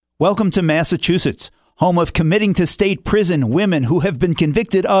Welcome to Massachusetts, home of committing to state prison women who have been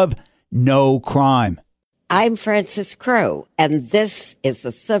convicted of no crime. I'm Frances Crowe, and this is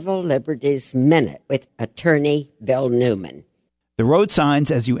the Civil Liberties Minute with attorney Bill Newman. The road signs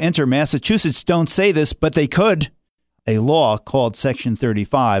as you enter Massachusetts don't say this, but they could. A law called Section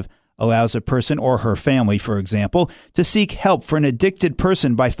 35 allows a person or her family, for example, to seek help for an addicted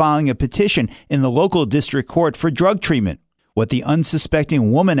person by filing a petition in the local district court for drug treatment. What the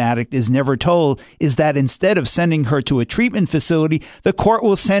unsuspecting woman addict is never told is that instead of sending her to a treatment facility, the court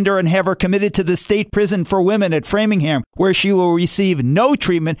will send her and have her committed to the state prison for women at Framingham, where she will receive no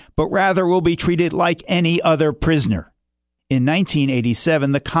treatment, but rather will be treated like any other prisoner. In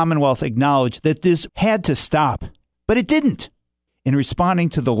 1987, the Commonwealth acknowledged that this had to stop, but it didn't. In responding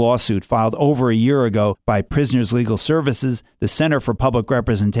to the lawsuit filed over a year ago by Prisoners Legal Services, the Center for Public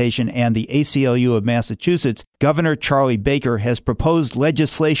Representation, and the ACLU of Massachusetts, Governor Charlie Baker has proposed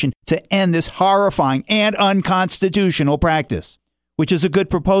legislation to end this horrifying and unconstitutional practice, which is a good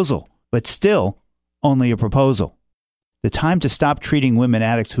proposal, but still only a proposal. The time to stop treating women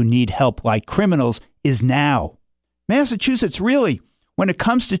addicts who need help like criminals is now. Massachusetts, really, when it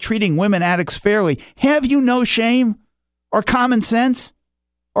comes to treating women addicts fairly, have you no shame? Or common sense?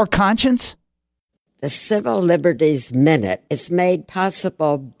 Or conscience? The Civil Liberties Minute is made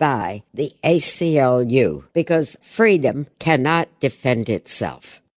possible by the ACLU because freedom cannot defend itself.